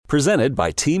Presented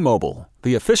by T-Mobile,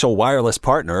 the official wireless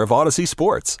partner of Odyssey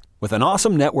Sports. With an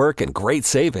awesome network and great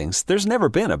savings, there's never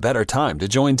been a better time to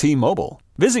join T-Mobile.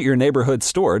 Visit your neighborhood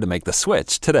store to make the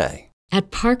switch today.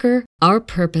 At Parker, our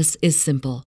purpose is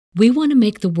simple. We want to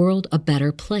make the world a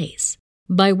better place.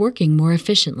 By working more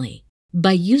efficiently,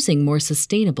 by using more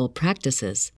sustainable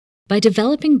practices, by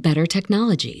developing better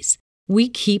technologies, we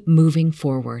keep moving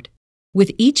forward.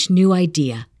 With each new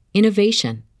idea,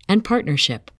 innovation, and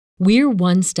partnership, we're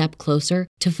one step closer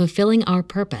to fulfilling our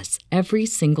purpose every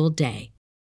single day.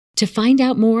 To find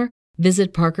out more,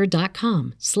 visit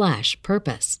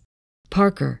parker.com/purpose.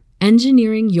 Parker,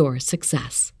 engineering your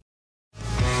success.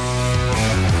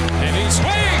 And he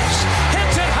swings,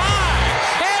 hits it high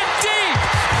and deep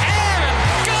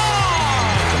and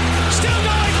gone. Still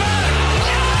going back.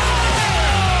 No!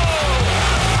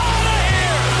 Out of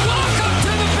here. Welcome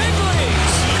to the big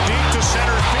leagues. Deep to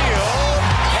center field,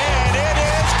 and it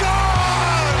is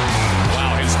gone.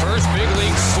 Wow, his first big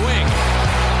league swing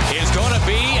is going to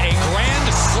be a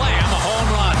grand slam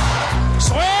home run.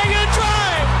 Swing and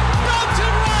drive.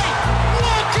 Belton right.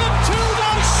 Welcome to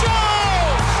the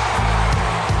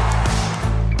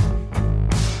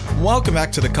show. Welcome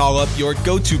back to the Call Up, your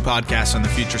go-to podcast on the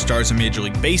future stars of Major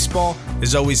League Baseball.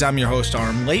 As always, I'm your host,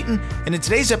 Aram Layton, and in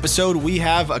today's episode, we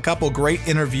have a couple great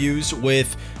interviews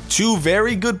with two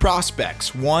very good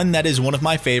prospects. One that is one of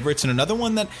my favorites, and another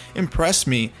one that impressed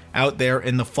me out there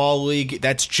in the Fall League.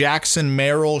 That's Jackson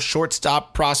Merrill,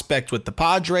 shortstop prospect with the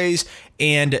Padres,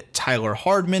 and Tyler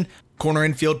Hardman, corner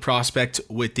infield prospect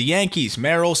with the Yankees.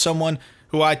 Merrill, someone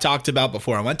who I talked about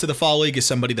before I went to the Fall League, is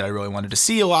somebody that I really wanted to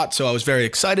see a lot, so I was very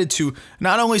excited to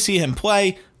not only see him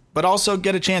play, but also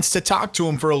get a chance to talk to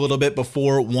him for a little bit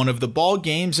before one of the ball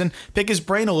games and pick his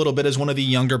brain a little bit as one of the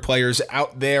younger players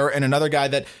out there, and another guy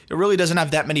that really doesn't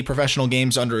have that many professional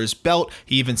games under his belt.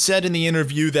 He even said in the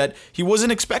interview that he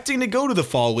wasn't expecting to go to the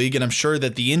Fall League, and I'm sure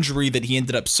that the injury that he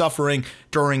ended up suffering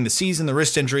during the season, the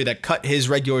wrist injury that cut his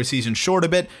regular season short a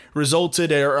bit,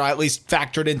 resulted, or at least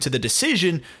factored into the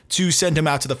decision to send him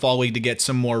out to the Fall League to get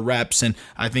some more reps, and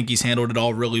I think he's handled it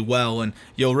all really well, and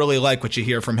you'll really like what you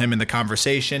hear from him in the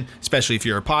conversation, especially if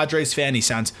you're a Padres fan. He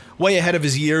sounds way ahead of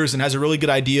his years and has a really good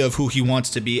idea of who he wants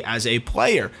to be as a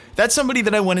player. That's somebody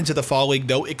that I went into the Fall League,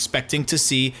 though, expecting to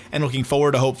see and looking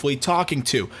forward to hopefully talking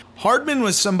to. Hardman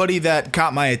was somebody that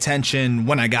caught my attention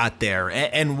when I got there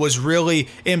and was really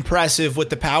impressive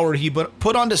with the power he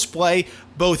put on display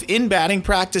both in batting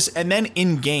practice and then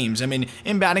in games. I mean,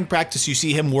 in batting practice, you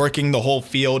see him working the whole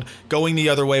field, going the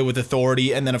other way with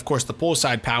authority, and then, of course, the pull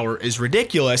side power is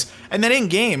ridiculous. And then in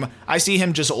game, I see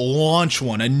him just launch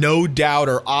one, a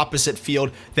no-doubter opposite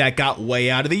field that got way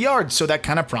out of the yard. So that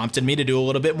kind of prompted me to do a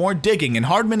little bit more digging. And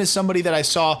Hardman is somebody that I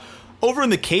saw over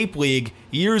in the Cape League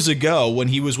years ago when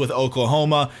he was with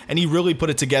Oklahoma, and he really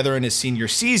put it together in his senior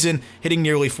season, hitting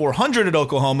nearly 400 at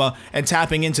Oklahoma and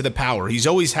tapping into the power. He's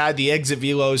always had the exit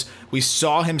velos. We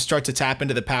saw him start to tap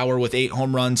into the power with 8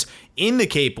 home runs in the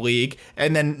Cape League,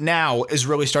 and then now is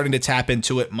really starting to tap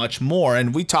into it much more.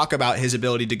 And we talk about his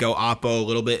ability to go oppo a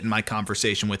little bit in my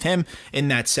conversation with him in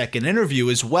that second interview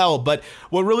as well. But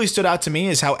what really stood out to me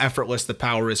is how effortless the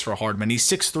power is for Hardman. He's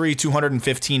 6'3",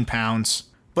 215 pounds.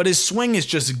 But his swing is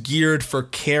just geared for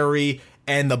carry,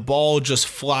 and the ball just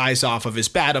flies off of his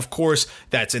bat. Of course,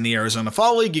 that's in the Arizona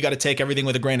Fall League. You got to take everything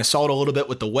with a grain of salt a little bit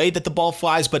with the way that the ball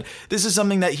flies, but this is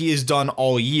something that he has done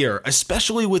all year,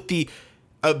 especially with the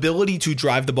ability to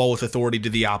drive the ball with authority to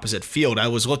the opposite field. I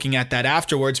was looking at that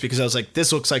afterwards because I was like,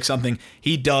 this looks like something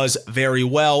he does very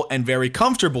well and very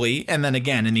comfortably. And then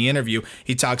again, in the interview,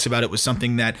 he talks about it was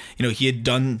something that, he had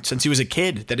done since he was a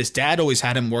kid, that his dad always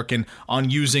had him working on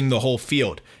using the whole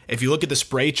field. If you look at the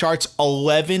spray charts,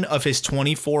 11 of his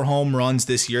 24 home runs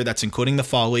this year, that's including the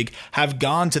Fall League, have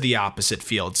gone to the opposite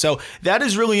field. So that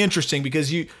is really interesting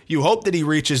because you hope that he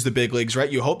reaches the big leagues, right?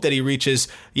 You hope that he reaches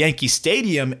Yankee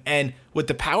Stadium, and with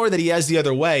the power that he has the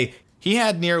other way, he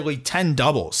had nearly 10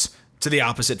 doubles to the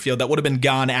opposite field that would have been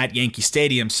gone at Yankee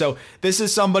Stadium. So this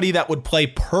is somebody that would play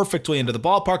perfectly into the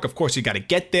ballpark. Of course, you got to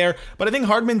get there, but I think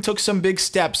Hardman took some big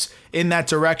steps in that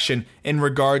direction in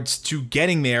regards to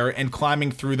getting there and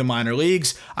climbing through the minor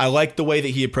leagues. I like the way that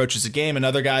he approaches the game.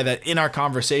 Another guy that in our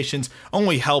conversations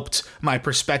only helped my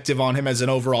perspective on him as an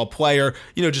overall player,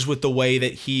 just with the way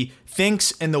that he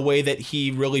thinks and the way that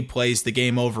he really plays the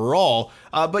game overall.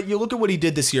 But you look at what he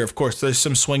did this year. Of course, there's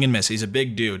some swing and miss. He's a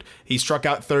big dude. He struck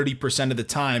out 30% of the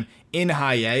time in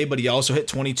high A, but he also hit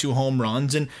 22 home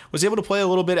runs and was able to play a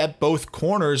little bit at both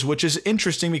corners, which is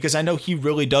interesting because I know he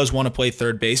really does want to play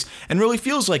third base and really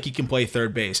feels like he can play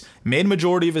third base. Made a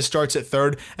majority of his starts at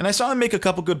third, and I saw him make a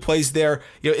couple good plays there,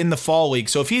 in the fall league.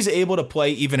 So if he's able to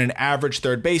play even an average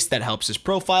third base, that helps his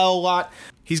profile a lot.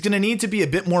 He's going to need to be a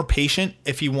bit more patient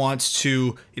if he wants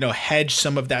to, hedge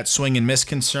some of that swing and miss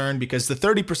concern, because the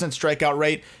 30% strikeout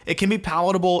rate, it can be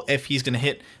palatable if he's going to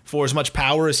hit for as much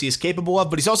power as he is capable of,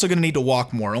 but he's also going to need to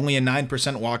walk more. Only a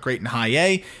 9% walk rate in high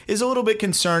A is a little bit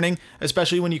concerning,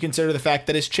 especially when you consider the fact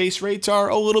that his chase rates are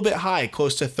a little bit high,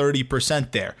 close to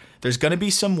 30% there. There's going to be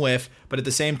some whiff, but at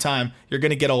the same time, you're going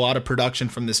to get a lot of production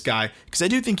from this guy, because I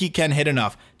do think he can hit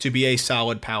enough to be a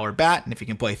solid power bat, and if he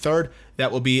can play third,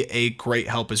 that will be a great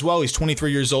help as well. He's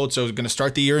 23 years old, so he's going to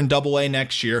start the year in Double-A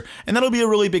next year, and that'll be a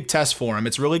really big test for him.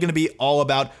 It's really going to be all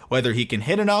about whether he can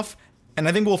hit enough, and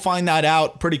I think we'll find that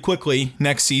out pretty quickly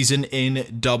next season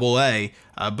in Double-A.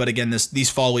 But again, these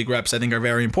fall league reps I think are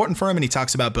very important for him, and he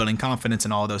talks about building confidence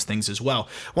and all of those things as well.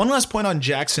 One last point on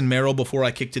Jackson Merrill before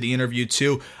I kick to the interview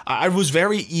too. I was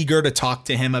very eager to talk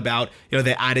to him about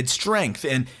the added strength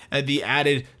and the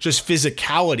added just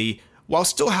physicality, while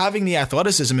still having the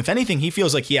athleticism. If anything, he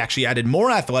feels like he actually added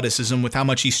more athleticism with how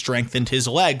much he strengthened his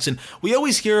legs. And we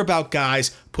always hear about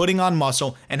guys putting on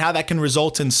muscle and how that can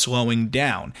result in slowing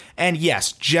down. And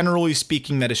yes, generally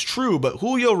speaking, that is true. But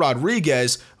Julio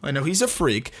Rodriguez, I know he's a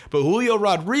freak, but Julio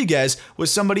Rodriguez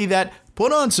was somebody that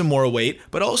put on some more weight,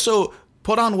 but also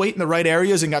put on weight in the right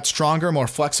areas and got stronger, more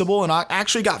flexible, and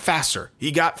actually got faster.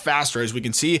 He got faster, as we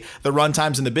can see the run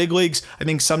times in the big leagues. I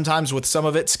think sometimes with some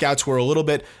of it, scouts were a little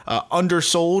bit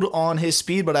undersold on his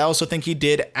speed, but I also think he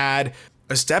did add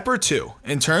a step or two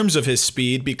in terms of his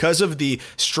speed because of the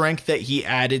strength that he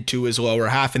added to his lower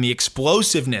half and the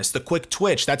explosiveness, the quick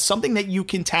twitch. That's something that you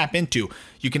can tap into.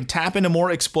 You can tap into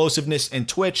more explosiveness and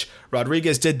twitch.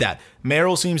 Rodriguez did that.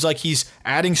 Merrill seems like he's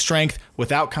adding strength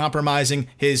without compromising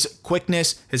his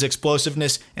quickness, his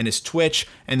explosiveness, and his twitch.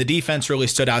 And the defense really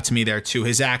stood out to me there too.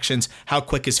 His actions, how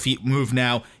quick his feet move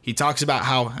now. He talks about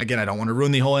how, again, I don't want to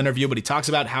ruin the whole interview, but he talks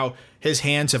about how his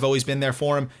hands have always been there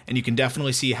for him, and you can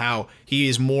definitely see how he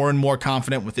is more and more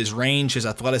confident with his range, his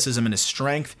athleticism, and his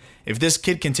strength. If this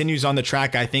kid continues on the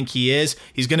track, I think he's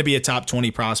going to be a top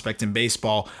 20 prospect in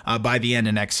baseball by the end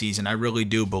of next season. I really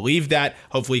do believe that.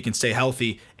 Hopefully he can stay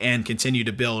healthy and continue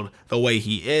to build the way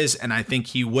he is, and I think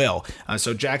he will.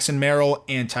 So Jackson Merrill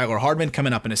and Tyler Hardman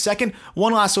coming up in a second.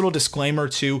 One last little disclaimer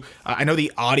too. I know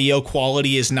the audio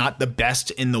quality is not the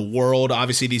best in the world.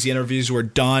 Obviously these interviews were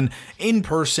done in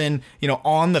person,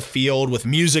 on the field with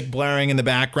music blaring in the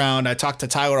background. I talked to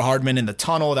Tyler Hardman in the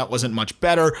tunnel. That wasn't much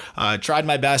better. Tried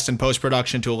my best in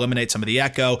post-production to eliminate some of the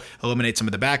echo, eliminate some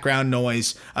of the background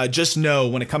noise. Just know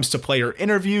when it comes to player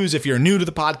interviews, if you're new to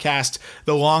the podcast,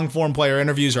 the long-form player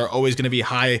interviews are always going to be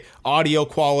high audio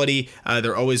quality.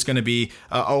 They're always going to be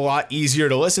a lot easier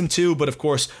to listen to. But of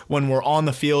course, when we're on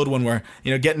the field, when we're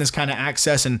getting this kind of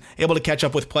access and able to catch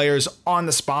up with players on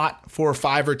the spot for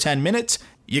 5 or 10 minutes,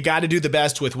 you got to do the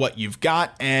best with what you've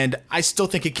got, and I still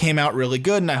think it came out really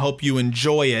good, and I hope you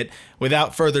enjoy it.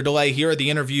 Without further delay, here are the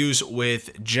interviews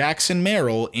with Jackson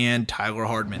Merrill and Tyler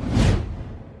Hardman.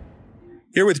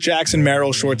 Here with Jackson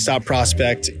Merrill, shortstop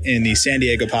prospect in the San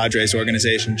Diego Padres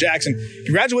organization. Jackson,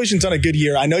 congratulations on a good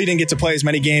year. I know you didn't get to play as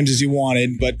many games as you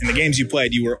wanted, but in the games you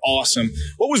played, you were awesome.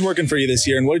 What was working for you this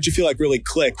year, and what did you feel like really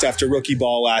clicked after rookie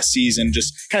ball last season,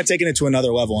 just kind of taking it to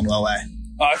another level in low A?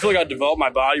 I feel like I developed my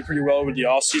body pretty well over the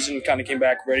offseason, kind of came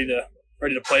back ready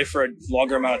to play for a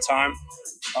longer amount of time.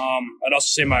 I'd also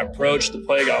say my approach to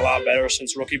play got a lot better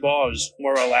since rookie ball. I was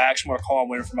more relaxed, more calm,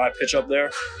 waiting for my pitch up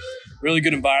there. Really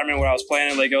good environment when I was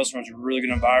playing in Lake Elsinore. It was a really good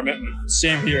environment. And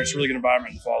same here, it's a really good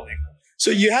environment in the fall league. So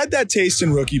you had that taste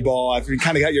in rookie ball. You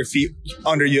kind of got your feet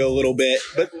under you a little bit.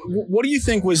 But what do you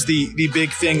think was the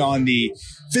big thing on the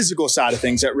physical side of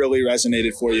things that really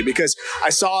resonated for you? Because I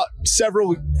saw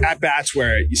several at-bats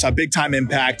where you saw big-time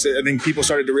impact. I think people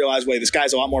started to realize, wait, this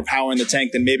guy's a lot more power in the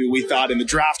tank than maybe we thought in the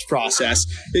draft process.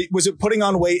 Was it putting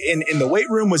on weight in the weight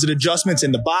room? Was it adjustments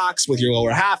in the box with your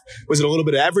lower half? Was it a little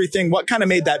bit of everything? What kind of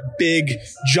made that big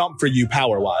jump for you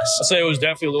power-wise? I'd say it was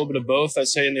definitely a little bit of both. I'd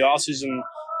say in the offseason,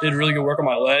 did really good work on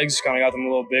my legs, kind of got them a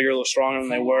little bigger, a little stronger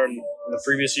than they were in the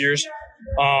previous years.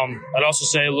 I'd also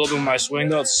say a little bit of my swing,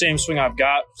 though. It's the same swing I've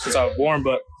got since I was born,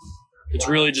 but it's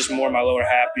really just more my lower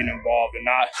half being involved and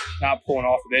not pulling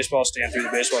off the baseball, staying through the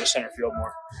baseball to center field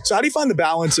more. So how do you find the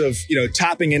balance of,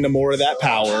 tapping into more of that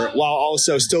power while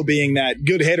also still being that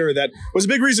good hitter that was a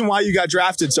big reason why you got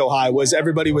drafted so high, was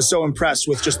everybody was so impressed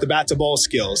with just the bat to ball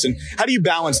skills? And how do you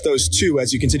balance those two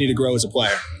as you continue to grow as a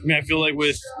player? I mean, I feel like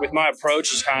with my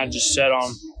approach is kind of just set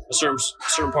on a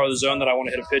certain part of the zone that I want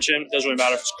to hit a pitch in. It doesn't really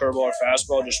matter if it's curveball or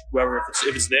fastball, just whoever.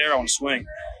 If it's there, I want to swing.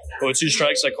 But with 2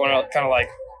 strikes, I kind of like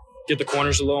get the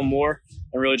corners a little more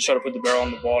and really just try to put the barrel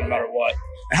on the ball no matter what.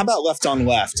 How about left on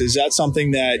left? Is that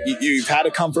something that you've had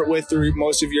a comfort with through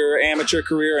most of your amateur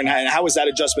career? And how has that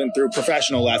adjustment through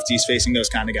professional lefties facing those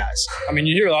kind of guys? I mean,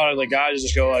 you hear a lot of like guys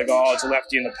just go like, "Oh, it's a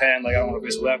lefty in the pen. Like I don't want to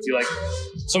face a lefty." Like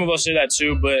some of us say that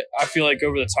too, but I feel like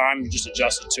over the time you just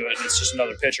adjusted to it. And it's just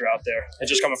another pitcher out there. It's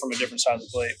just coming from a different side of the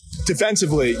plate.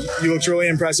 Defensively, you looked really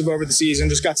impressive over the season.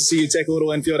 Just got to see you take a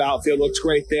little infield, outfield. Looked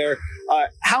great there.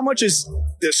 How much is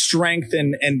the strength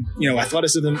and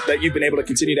athleticism that you've been able to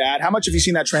continue to add? How much have you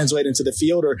seen that translate into the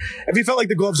field, or have you felt like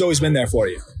the glove's always been there for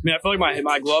you? I mean, I feel like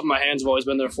my glove, my hands have always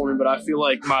been there for me, but I feel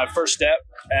like my first step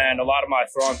and a lot of my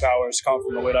throwing power has come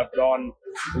from the weight I put on,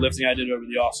 the lifting I did over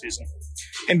the offseason.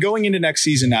 And going into next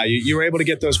season now, you were able to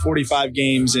get those 45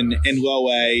 games in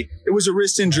low A. It was a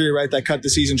wrist injury, right, that cut the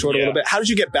season short a little bit. How did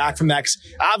you get back from that? 'Cause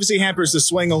obviously hampers the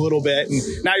swing a little bit,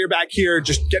 and now you're back here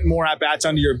just getting more at-bats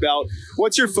under your belt.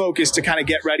 What's your focus to kind of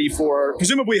get ready for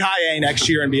presumably high A next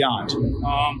year and beyond?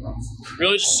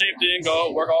 Really just the same thing,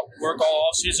 go work all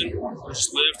off season,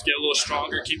 just lift, get a little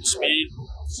stronger, keep the speed.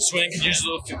 The swing could use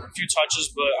a few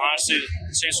touches, but honestly,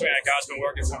 the same swing that God's been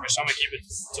working for me, so I'm going to keep it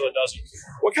until it doesn't.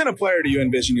 What kind of player do you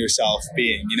envision yourself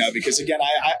being? Because again,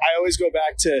 I always go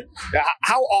back to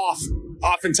how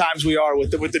oftentimes we are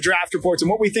with the draft reports and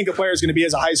what we think a player is going to be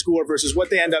as a high schooler versus what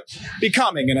they end up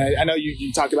becoming. And I know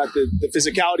you talk about the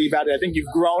physicality about it. I think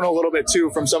you've grown a little bit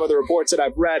too from some of the reports that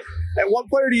I've read. And what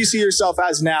player do you see yourself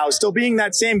as now? Still being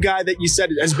that same guy that you said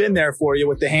has been there for you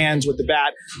with the hands, with the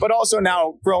bat, but also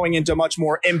now growing into much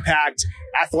more impact,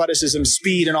 athleticism,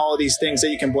 speed, and all of these things that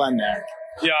you can blend there.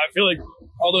 Yeah, I feel like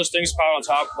all those things piled on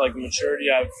top of like the maturity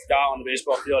I've got on the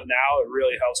baseball field now, it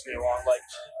really helps me along. Like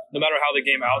no matter how the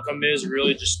game outcome is,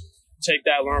 really just take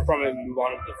that, learn from it, and move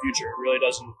on into the future. It really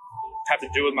doesn't have to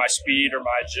do with my speed or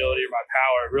my agility or my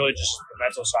power. It really just the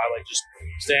mental side, like just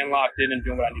staying locked in and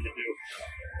doing what I need to do.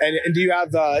 And do you have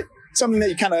something that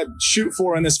you kind of shoot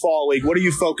for in this fall league? What are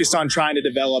you focused on trying to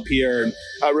develop here and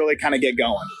really kind of get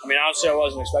going? I mean, honestly, I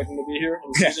wasn't expecting to be here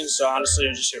in the season, so honestly,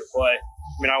 I'm just here to play.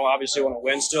 I mean, I obviously want to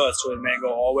win still. That's the main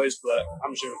goal always, but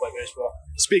I'm just here to play baseball.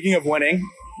 Speaking of winning,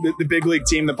 the big league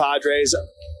team, the Padres,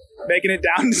 making it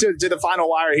down to the final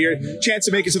wire here. Chance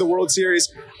to make it to the World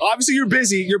Series. Obviously, you're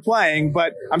busy, you're playing,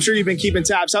 but I'm sure you've been keeping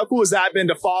tabs. How cool has that been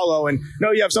to follow and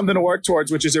know you have something to work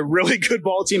towards, which is a really good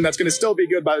ball team that's going to still be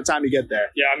good by the time you get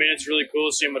there? Yeah, I mean, it's really cool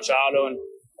to see Machado and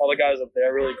all the guys up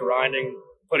there really grinding,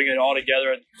 putting it all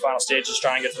together at the final stages,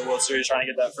 trying to get to the World Series, trying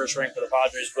to get that first ring for the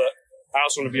Padres. But I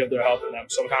also want to be up there helping them,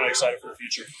 so I'm kind of excited for the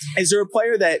future. Is there a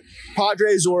player that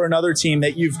Padres or another team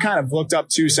that you've kind of looked up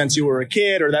to since you were a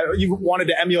kid or that you wanted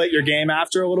to emulate your game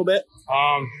after a little bit?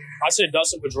 I'd say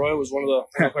Dustin Pedroia was one of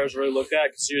the players I really looked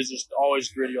at because he was just always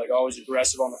gritty, like always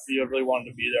aggressive on the field, really wanted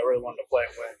to be there, really wanted to play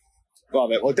and win.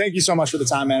 Love it. Well, thank you so much for the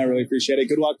time, man. I really appreciate it.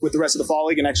 Good luck with the rest of the fall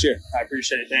league and next year. I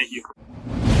appreciate it. Thank you.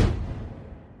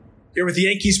 Here with the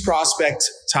Yankees prospect,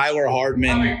 Tyler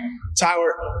Hardman.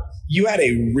 Tyler, you had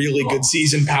a really good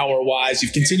season power-wise.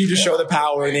 You've continued to show the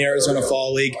power in the Arizona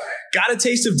Fall League. Got a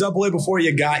taste of Double-A before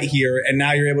you got here, and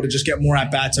now you're able to just get more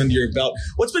at-bats under your belt.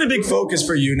 What's been a big focus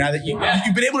for you now that you've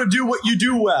been able to do what you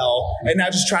do well, and now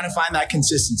just trying to find that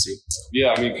consistency?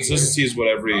 Yeah, I mean, consistency is what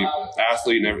every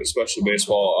athlete, and especially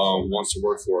baseball, wants to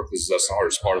work for because that's the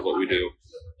hardest part of what we do,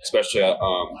 especially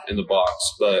in the box.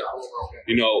 But,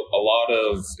 you know, a lot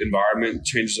of environment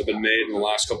changes have been made in the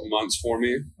last couple months for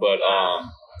me. But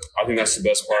I think that's the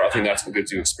best part. I think that's what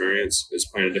gives you experience is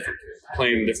playing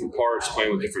different parts,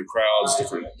 playing with different crowds,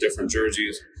 different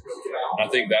jerseys. And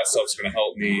I think that stuff's going to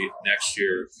help me next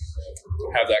year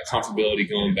have that comfortability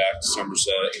going back to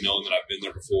Somerset, knowing that I've been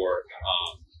there before.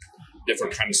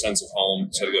 Different kind of sense of home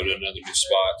instead of going to another new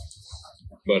spot.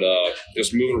 But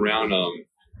just moving around,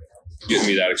 getting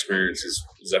me that experience is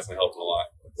definitely helping a lot.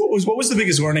 What was the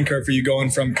biggest learning curve for you going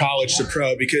from college to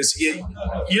pro? Because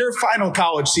your final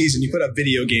college season, you put up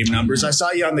video game numbers. I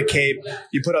saw you on the Cape.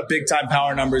 You put up big-time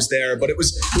power numbers there. But it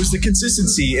was the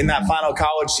consistency in that final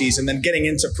college season, then getting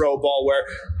into pro ball where,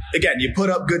 again, you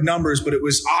put up good numbers, but it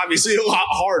was obviously a lot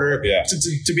harder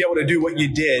to be able to do what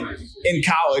you did in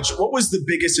college. What was the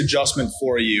biggest adjustment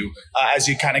for you as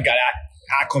you kind of got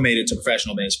acclimated to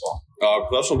professional baseball?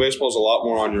 Professional baseball is a lot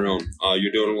more on your own.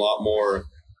 You're doing a lot more.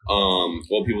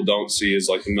 What people don't see is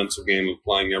like the mental game of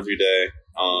playing every day.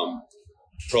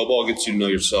 Pro ball gets you to know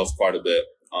yourself quite a bit.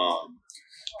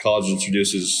 College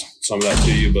introduces some of that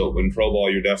to you, but in pro ball,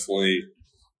 you're definitely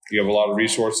you have a lot of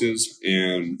resources,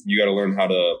 and you got to learn how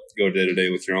to go day to day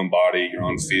with your own body, your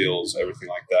own feels, everything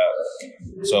like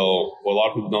that. So what a lot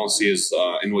of people don't see is,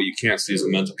 and what you can't see is the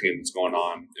mental game that's going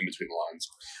on in between the lines.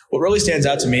 What really stands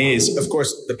out to me is, of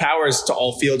course, the power is to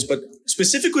all fields, but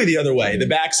specifically the other way, the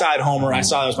backside homer. I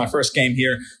saw that was my first game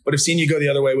here, but I've seen you go the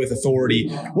other way with authority.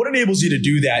 What enables you to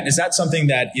do that? And is that something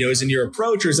that, is in your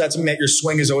approach, or is that something that your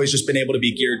swing has always just been able to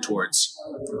be geared towards?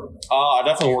 I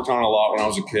definitely worked on it a lot when I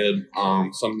was a kid.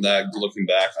 Something that, looking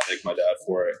back, I thank my dad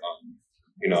for it.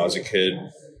 As a kid,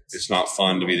 it's not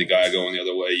fun to be the guy going the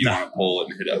other way. You want to pull it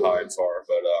and hit it high and far.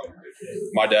 But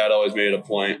my dad always made it a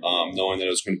point, knowing that it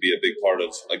was going to be a big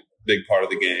part of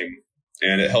the game,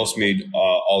 and it helps me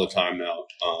all the time now.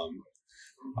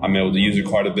 I'm able to use it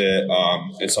quite a bit.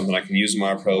 It's something I can use in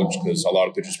my approach because a lot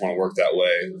of pitchers want to work that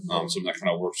way. Something that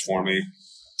kind of works for me.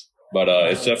 But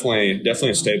it's definitely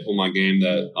a staple in my game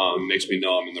that makes me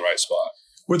know I'm in the right spot.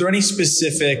 Were there any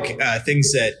specific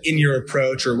things that in your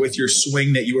approach or with your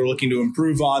swing that you were looking to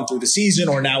improve on through the season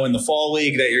or now in the fall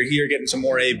league that you're here getting some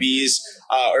more ABs,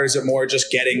 or is it more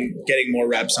just getting more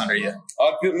reps under you?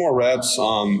 Get more reps,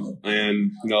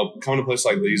 and coming to places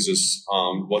like these is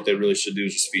what they really should do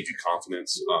is just feed you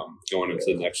confidence going into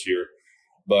the next year.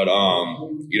 But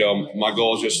my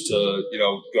goal is just to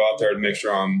go out there and make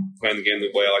sure I'm playing the game the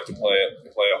way I like to play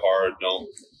it hard.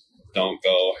 Don't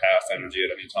go half energy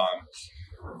at any time.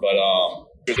 But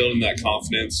building that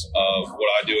confidence of what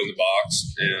I do in the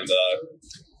box and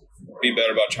be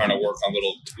better about trying to work on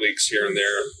little tweaks here and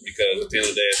there, because at the end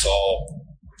of the day,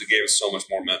 the game is so much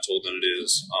more mental than it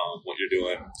is what you're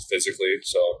doing physically.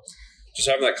 So just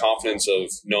having that confidence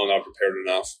of knowing I'm prepared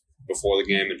enough before the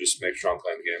game and just make sure I'm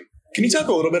playing the game. Can you talk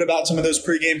a little bit about some of those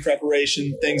pregame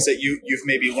preparation things that you've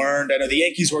maybe learned? I know the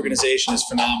Yankees organization is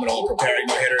phenomenal preparing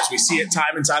their hitters. We see it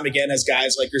time and time again as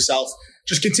guys like yourself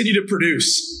just continue to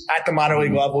produce at the minor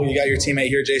league level. You got your teammate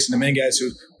here, Jason Dominguez,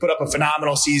 who put up a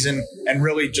phenomenal season and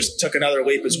really just took another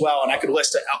leap as well. And I could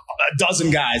list a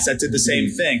dozen guys that did the same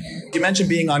thing. You mentioned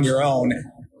being on your own.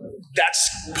 That's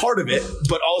part of it,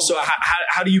 but also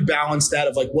how do you balance that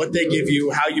of like what they give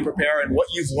you, how you prepare, and what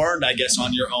you've learned, I guess,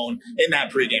 on your own in that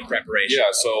pregame preparation?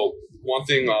 Yeah, so one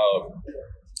thing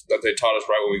that they taught us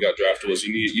right when we got drafted was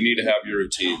you need to have your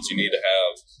routines. You need to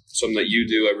have something that you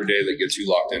do every day that gets you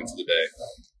locked in for the day.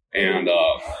 And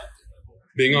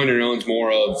being on your own is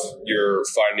more of you're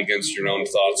fighting against your own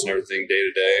thoughts and everything day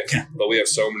to day. Yeah. But we have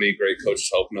so many great coaches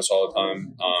helping us all the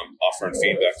time, offering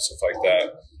feedback and stuff like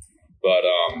that. But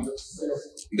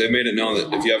they made it known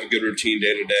that if you have a good routine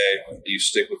day to day, you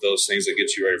stick with those things that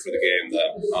get you ready for the game.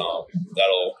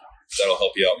 That'll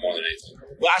help you out more than anything.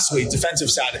 Lastly,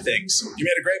 defensive side of things. You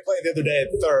made a great play the other day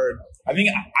at third. I think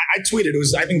I tweeted it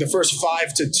was the first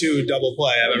 5-2 double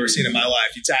play I've ever seen in my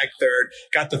life. You tagged third,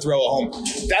 got the throw home.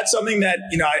 That's something that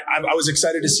I was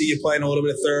excited to see you playing a little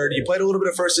bit of third. You played a little bit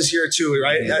of first this year too,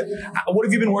 right? What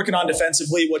have you been working on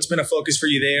defensively? What's been a focus for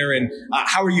you there, and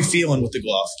how are you feeling with the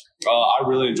glove? I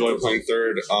really enjoy playing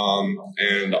third,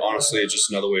 and honestly, it's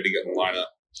just another way to get in the lineup.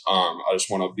 I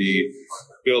just want to be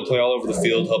able to play all over the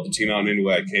field, help the team out in any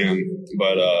way I can.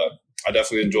 But I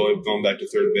definitely enjoy going back to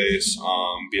third base,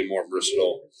 being more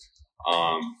versatile.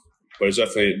 But it's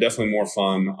definitely more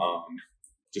fun,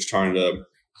 just trying to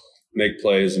make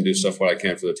plays and do stuff what I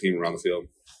can for the team around the field.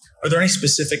 Are there any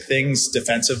specific things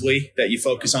defensively that you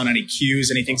focus on, any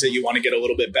cues, any things that you want to get a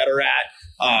little bit better at,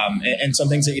 and some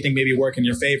things that you think maybe work in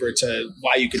your favor to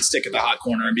why you could stick at the hot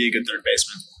corner and be a good third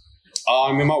baseman?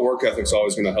 My work ethic's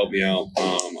always going to help me out.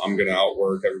 I'm going to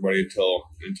outwork everybody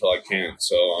until I can't.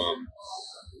 So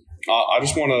I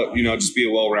just want to, just be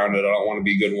well-rounded. I don't want to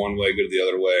be good one way, good the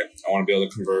other way. I want to be able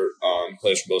to convert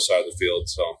plays from both sides of the field.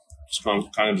 So just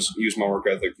kind of just use my work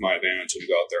ethic to my advantage and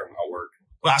go out there and outwork.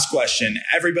 Last question.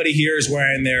 Everybody here is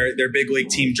wearing their big league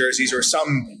team jerseys or some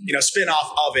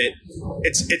spin-off of it.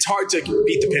 It's hard to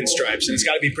beat the pinstripes, and it's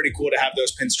got to be pretty cool to have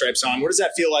those pinstripes on. What does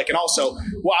that feel like? And also,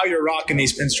 while you're rocking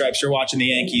these pinstripes, you're watching the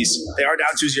Yankees. They are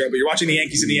down 2-0, but you're watching the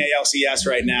Yankees in the ALCS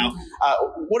right now.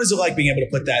 What is it like being able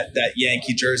to put that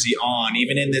Yankee jersey on,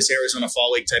 even in this Arizona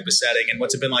Fall League type of setting? And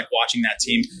what's it been like watching that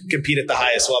team compete at the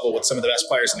highest level with some of the best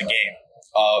players in the game?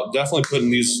 Definitely putting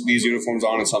these uniforms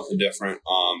on is something different.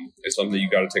 It's something that you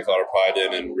got to take a lot of pride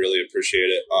in and really appreciate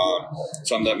it.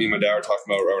 Something that me and my dad were talking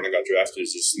about right when I got drafted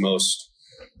is just the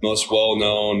most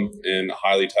well-known and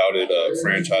highly touted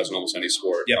franchise in almost any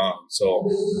sport. Yep. So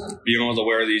being able to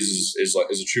wear these is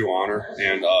a true honor,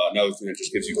 and another thing that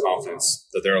just gives you confidence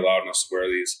that they're allowing us to wear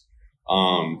these.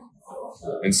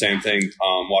 And same thing,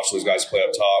 watching those guys play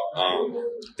up top.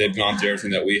 They've gone through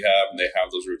everything that we have, and they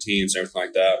have those routines and everything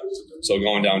like that. So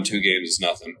going down 2 games is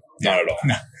nothing. Not at all.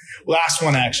 No. Last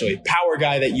one, actually. Power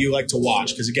guy that you like to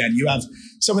watch, because, again, you have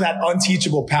some of that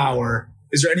unteachable power.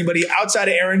 Is there anybody outside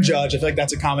of Aaron Judge? I feel like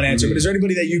that's a common answer. But is there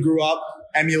anybody that you grew up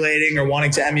emulating or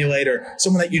wanting to emulate, or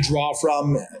someone that you draw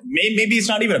from? Maybe it's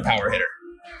not even a power hitter.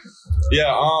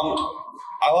 Yeah,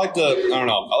 I like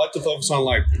to focus on,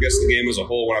 like, I guess the game as a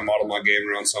whole when I model my game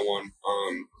around someone.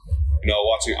 I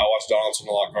watch Donaldson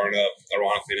a lot growing up.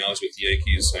 Ironically, now he's with the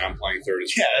Yankees, and I'm playing third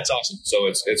as well. Yeah, that's awesome. So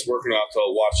it's working out to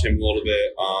watch him a little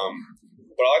bit.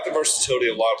 But I like the versatility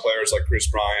of a lot of players like Chris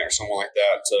Bryant or someone like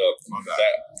that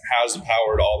that has the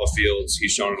power to all the fields.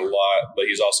 He's shown it a lot, but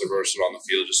he's also versatile on the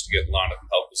field just to get in line and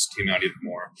help his team out even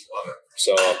more. Love it.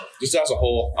 So just as a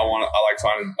whole, I like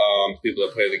finding people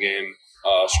that play the game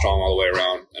strong all the way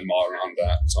around and model around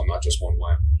that. So I'm not just one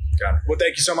way. Got it. Well,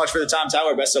 thank you so much for the time,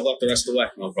 Tyler. Best of luck the rest of the way.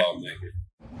 No problem. Thank you.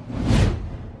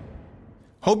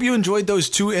 Hope you enjoyed those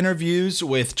 2 interviews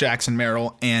with Jackson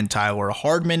Merrill and Tyler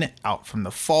Hardman out from the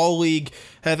Fall League.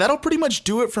 That'll pretty much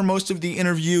do it for most of the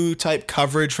interview type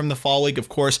coverage from the Fall League. Of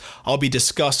course, I'll be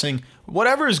discussing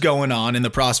whatever is going on in the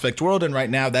prospect world, and right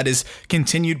now that is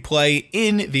continued play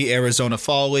in the Arizona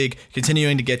Fall League,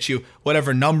 continuing to get you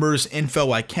whatever numbers,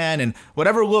 info I can, and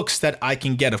whatever looks that I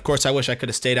can get. Of course, I wish I could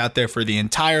have stayed out there for the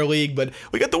entire league, but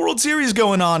we got the World Series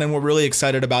going on, and we're really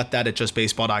excited about that at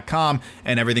justbaseball.com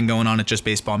and everything going on at Just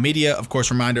Baseball Media. Of course,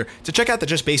 reminder to check out the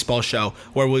Just Baseball show,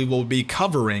 where we will be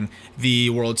covering the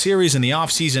World Series and the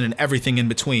offseason and everything in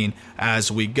between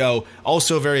as we go.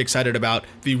 Also very excited about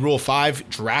the Rule 5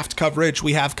 draft coverage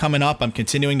we have coming up. I'm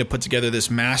continuing to put together this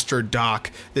master doc,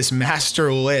 this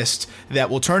master list that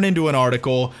will turn into an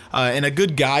article and a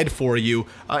good guide for you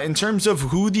in terms of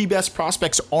who the best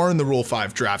prospects are in the Rule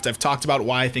 5 draft. I've talked about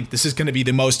why I think this is going to be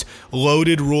the most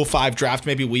loaded Rule 5 draft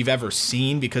maybe we've ever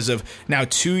seen, because of now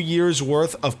 2 years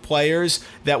worth of players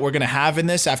that we're going to have in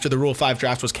this after the Rule 5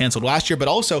 draft was canceled last year. But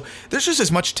also, there's just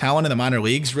as much talent in the minor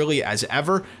leagues really as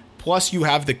ever. Plus, you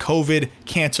have the COVID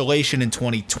cancellation in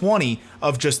 2020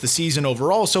 of just the season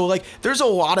overall. So, there's a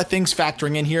lot of things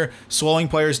factoring in here. Slowing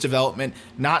players' development,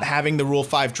 not having the Rule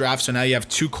 5 draft, so now you have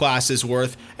 2 classes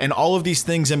worth, and all of these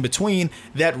things in between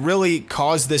that really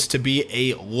cause this to be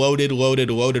a loaded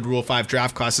Rule 5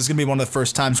 draft class. This is going to be one of the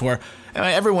first times where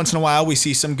every once in a while we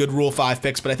see some good Rule 5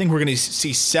 picks, but I think we're going to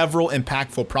see several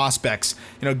impactful prospects,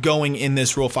 going in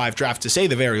this Rule 5 draft, to say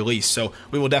the very least. So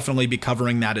we will definitely be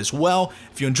covering that as well.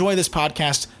 If you enjoy this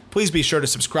podcast, please be sure to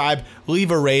subscribe,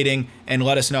 leave a rating, and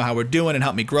let us know how we're doing and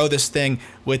help me grow this thing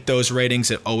with those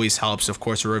ratings. It always helps. Of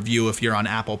course, a review if you're on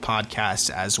Apple Podcasts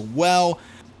as well.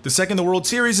 The second the World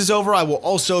Series is over, I will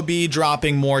also be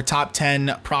dropping more top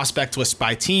 10 prospect lists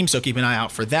by team, so keep an eye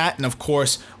out for that. And of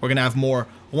course, we're going to have more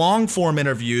long-form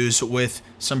interviews with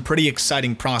some pretty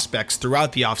exciting prospects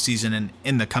throughout the offseason and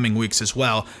in the coming weeks as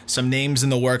well. Some names in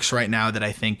the works right now that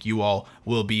I think you all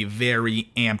will be very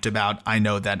amped about. I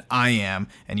know that I am,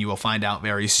 and you will find out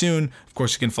very soon. Of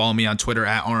course, you can follow me on Twitter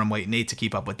at RMLateNate to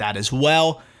keep up with that as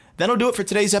well. That'll do it for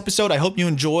today's episode. I hope you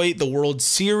enjoy the World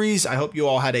Series. I hope you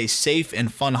all had a safe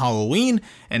and fun Halloween,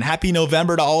 and happy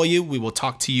November to all of you. We will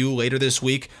talk to you later this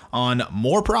week on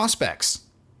more prospects.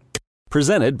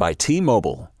 Presented by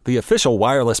T-Mobile, the official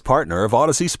wireless partner of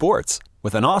Odyssey Sports.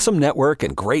 With an awesome network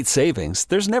and great savings,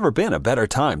 there's never been a better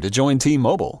time to join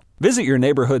T-Mobile. Visit your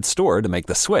neighborhood store to make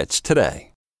the switch today.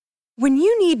 When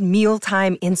you need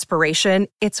mealtime inspiration,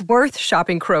 it's worth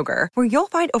shopping Kroger, where you'll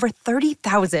find over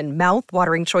 30,000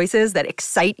 mouth-watering choices that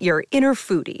excite your inner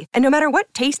foodie. And no matter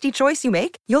what tasty choice you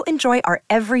make, you'll enjoy our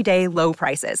everyday low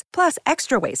prices, plus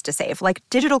extra ways to save, like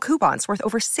digital coupons worth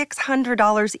over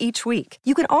 $600 each week.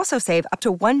 You can also save up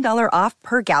to $1 off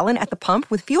per gallon at the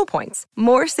pump with fuel points.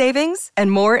 More savings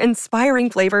and more inspiring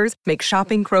flavors make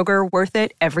shopping Kroger worth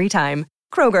it every time.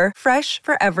 Kroger, fresh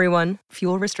for everyone.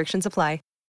 Fuel restrictions apply.